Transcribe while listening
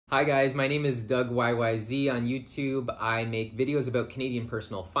Hi guys, my name is Doug YYZ on YouTube. I make videos about Canadian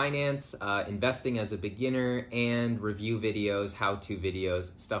personal finance, investing as a beginner, and review videos, how-to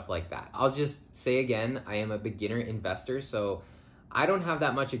videos, stuff like that. I'll just say again, I am a beginner investor, so I don't have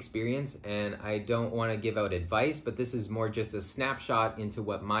that much experience and I don't want to give out advice, but this is more just a snapshot into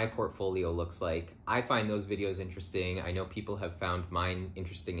what my portfolio looks like. I find those videos interesting. I know people have found mine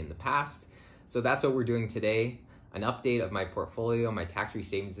interesting in the past. So that's what we're doing today. An update of my portfolio, my tax-free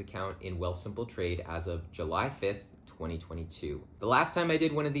savings account in Wealthsimple Trade as of July 5th, 2022. The last time I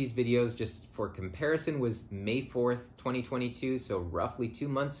did one of these videos, just for comparison, was May 4th, 2022, so roughly 2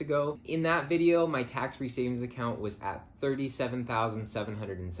 months ago. In that video, my tax-free savings account was at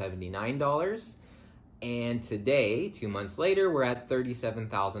 $37,779. And today, 2 months later, we're at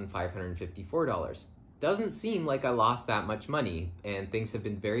 $37,554. Doesn't seem like I lost that much money, and things have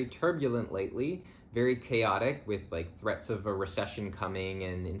been very turbulent lately, very chaotic, with like threats of a recession coming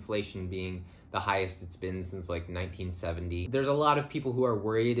and inflation being the highest it's been since like 1970. There's a lot of people who are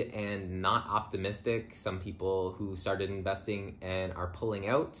worried and not optimistic. Some people who started investing and are pulling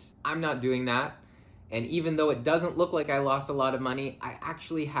out. I'm not doing that. And even though it doesn't look like I lost a lot of money, I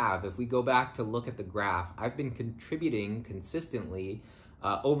actually have. If we go back to look at the graph, I've been contributing consistently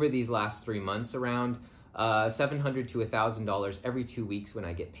over these last 3 months around $700 to $1,000 every 2 weeks when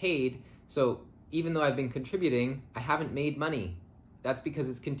I get paid. So even though I've been contributing, I haven't made money. That's because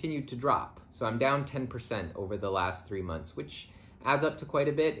it's continued to drop. So I'm down 10% over the last 3 months, which adds up to quite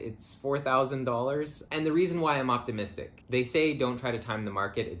a bit. It's $4,000. And the reason why I'm optimistic, they say don't try to time the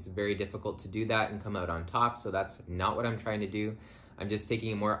market. It's very difficult to do that and come out on top. So that's not what I'm trying to do. I'm just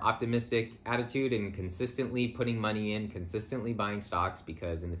taking a more optimistic attitude and consistently putting money in, consistently buying stocks,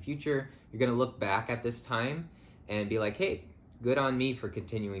 because in the future, you're gonna look back at this time and be like, hey, good on me for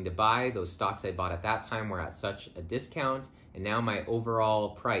continuing to buy. Those stocks I bought at that time were at such a discount, and now my overall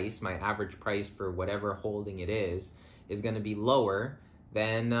price, my average price for whatever holding it is gonna be lower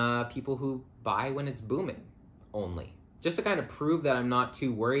than people who buy when it's booming only. Just to kind of prove that I'm not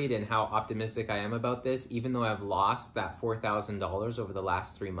too worried and how optimistic I am about this, even though I've lost that $4,000 over the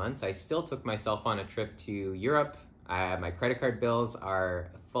last 3 months, I still took myself on a trip to Europe. My credit card bills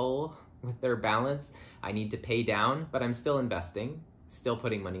are full with their balance. I need to pay down, but I'm still investing, still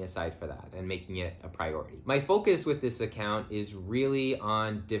putting money aside for that and making it a priority. My focus with this account is really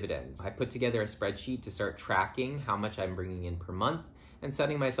on dividends. I put together a spreadsheet to start tracking how much I'm bringing in per month and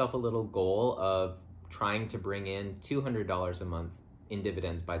setting myself a little goal of trying to bring in $200 a month in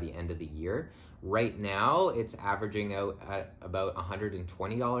dividends by the end of the year. Right now, it's averaging out at about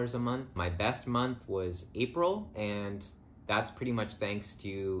 $120 a month. My best month was April, and that's pretty much thanks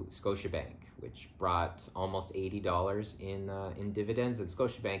to Scotiabank, which brought almost $80 in dividends, and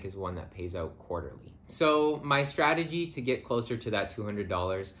Scotiabank is one that pays out quarterly. So my strategy to get closer to that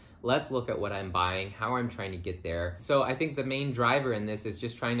 $200, let's look at what I'm buying, how I'm trying to get there. So I think the main driver in this is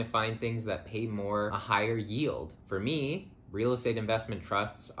just trying to find things that pay more, a higher yield. For me, real estate investment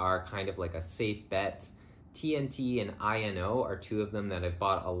trusts are kind of like a safe bet. TNT and INO are two of them that I've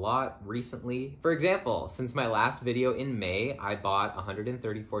bought a lot recently. For example, since my last video in May, I bought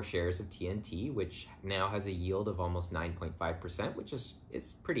 134 shares of TNT, which now has a yield of almost 9.5%, which is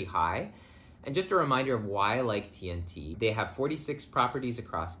pretty high. And just a reminder of why I like TNT. They have 46 properties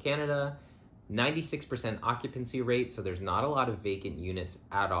across Canada, 96% occupancy rate, so there's not a lot of vacant units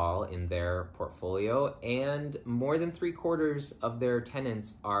at all in their portfolio, and more than 3/4 of their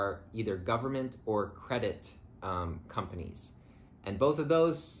tenants are either government or credit companies. And both of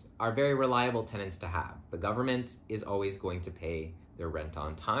those are very reliable tenants to have. The government is always going to pay their rent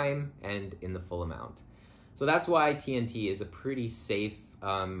on time and in the full amount. So that's why TNT is a pretty safe,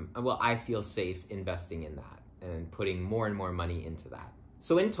 well, I feel safe investing in that and putting more and more money into that.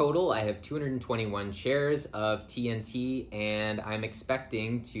 So in total, I have 221 shares of TNT, and I'm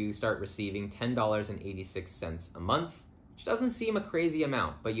expecting to start receiving $10.86 a month, which doesn't seem a crazy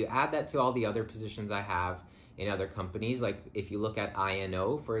amount, but you add that to all the other positions I have in other companies. Like if you look at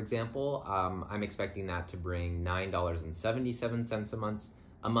INO, for example, I'm expecting that to bring $9.77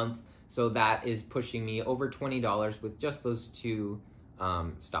 a month. So that is pushing me over $20 with just those two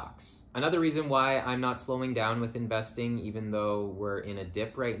stocks. Another reason why I'm not slowing down with investing, even though we're in a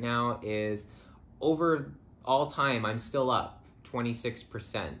dip right now, is over all time, I'm still up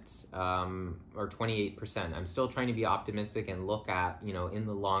 26% or 28%. I'm still trying to be optimistic and look at, you know, in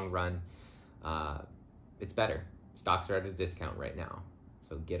the long run, it's better. Stocks are at a discount right now,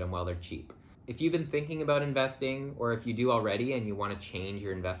 so get them while they're cheap. If you've been thinking about investing, or if you do already and you want to change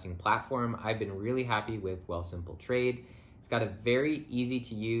your investing platform, I've been really happy with Wealthsimple Trade. It's got a very easy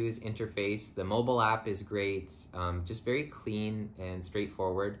to use interface. The mobile app is great, just very clean and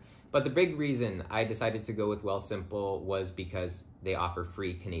straightforward. But the big reason I decided to go with Wealthsimple was because they offer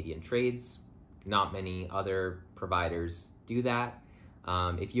free Canadian trades. Not many other providers do that.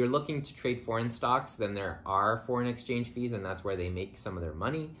 If you're looking to trade foreign stocks, then there are foreign exchange fees, and that's where they make some of their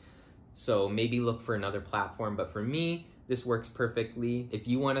money. So maybe look for another platform, but for me, this works perfectly. If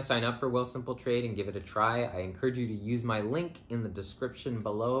you want to sign up for Wealthsimple Trade and give it a try, I encourage you to use my link in the description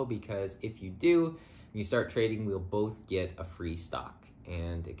below, because if you do, when you start trading, we'll both get a free stock,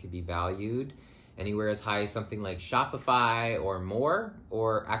 and it could be valued anywhere as high as something like Shopify or more,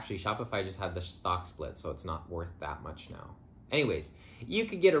 or actually Shopify just had the stock split, so it's not worth that much now. Anyways, you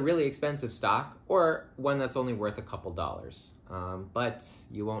could get a really expensive stock or one that's only worth a couple dollars, but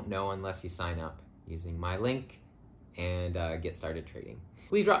you won't know unless you sign up using my link and get started trading.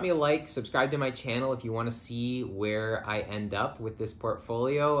 Please drop me a like, subscribe to my channel if you want to see where I end up with this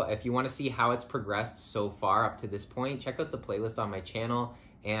portfolio. If you want to see how it's progressed so far up to this point, check out the playlist on my channel,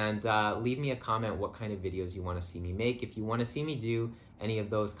 and leave me a comment what kind of videos you want to see me make. If you want to see me do any of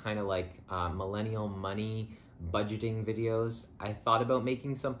those kind of like millennial money budgeting videos, I thought about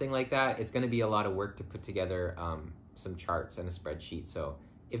making something like that. It's going to be a lot of work to put together some charts and a spreadsheet. So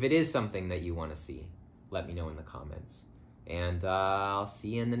if it is something that you want to see, let me know in the comments. And I'll see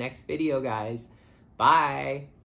you in the next video, guys. Bye.